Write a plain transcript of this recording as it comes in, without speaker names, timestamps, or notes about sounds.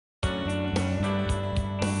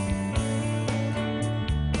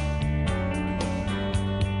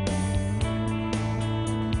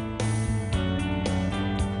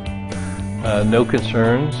No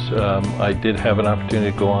concerns. I did have an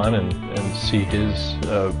opportunity to go on and see his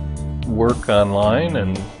work online,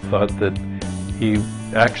 and thought that he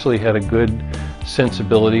actually had a good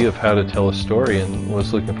sensibility of how to tell a story, and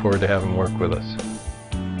was looking forward to having him work with us.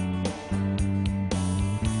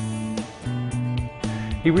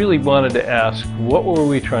 He really wanted to ask what were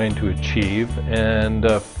we trying to achieve, and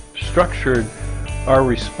structured our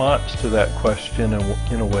response to that question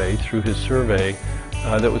in a way through his survey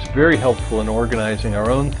that was very helpful in organizing our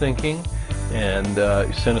own thinking, and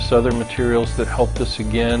he sent us other materials that helped us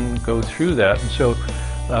again go through that. And so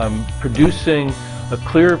producing a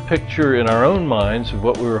clear picture in our own minds of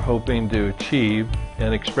what we were hoping to achieve,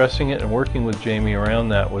 and expressing it and working with Jamie around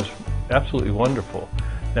that was absolutely wonderful.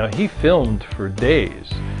 Now, he filmed for days,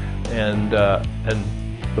 and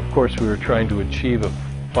of course we were trying to achieve a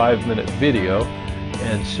 5-minute video,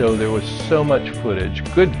 and so there was so much footage,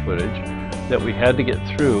 good footage, that we had to get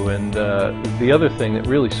through. And the other thing that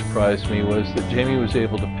really surprised me was that Jamie was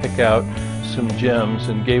able to pick out some gems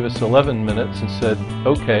and gave us 11 minutes and said,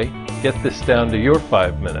 okay, get this down to your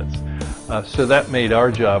 5 minutes. So that made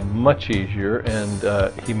our job much easier,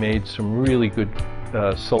 and he made some really good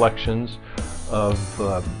selections of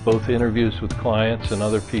both interviews with clients and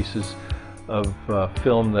other pieces of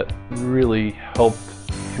film that really helped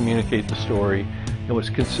communicate the story and was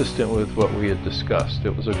consistent with what we had discussed.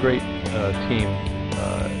 It was a great team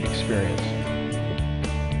experience.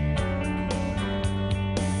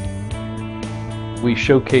 We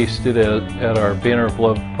showcased it at our Banner of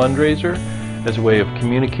Love fundraiser as a way of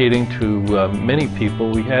communicating to many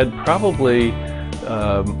people. We had probably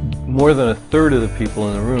more than a third of the people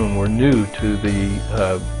in the room were new to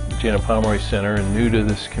the Janet Pomeroy Center and new to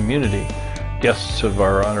this community, guests of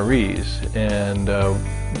our honorees, and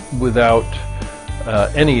without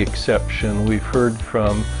any exception, we've heard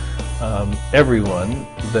from everyone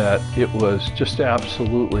that it was just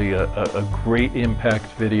absolutely a great impact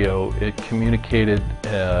video. It communicated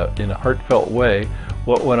in a heartfelt way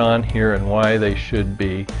what went on here and why they should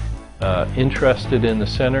be interested in the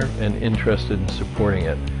center and interested in supporting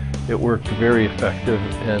it. It worked very effective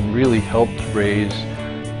and really helped raise,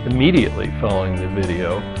 immediately following the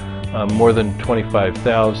video, more than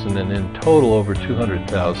 $25,000, and in total over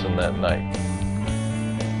 $200,000 that night.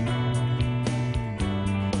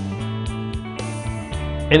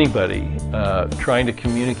 Anybody trying to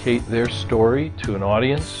communicate their story to an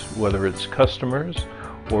audience, whether it's customers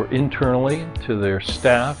or internally to their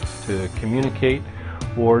staff to communicate,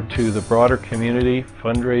 or to the broader community,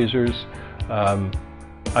 fundraisers,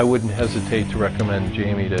 I wouldn't hesitate to recommend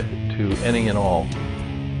Jamie to any and all.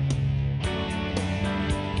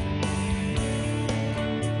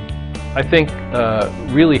 I think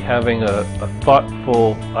really having a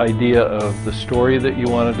thoughtful idea of the story that you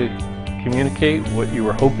wanted to communicate, what you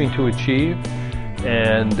were hoping to achieve,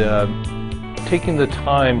 and taking the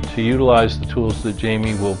time to utilize the tools that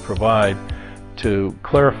Jamie will provide to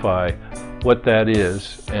clarify what that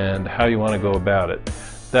is and how you want to go about it.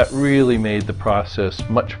 That really made the process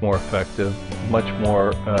much more effective, much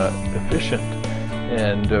more efficient,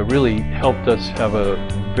 and really helped us have a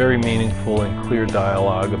very meaningful and clear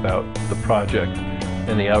dialogue about the project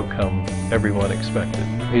and the outcome everyone expected.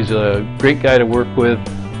 He's a great guy to work with.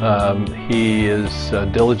 He is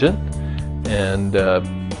diligent and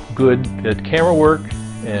good at camera work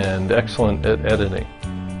and excellent at editing.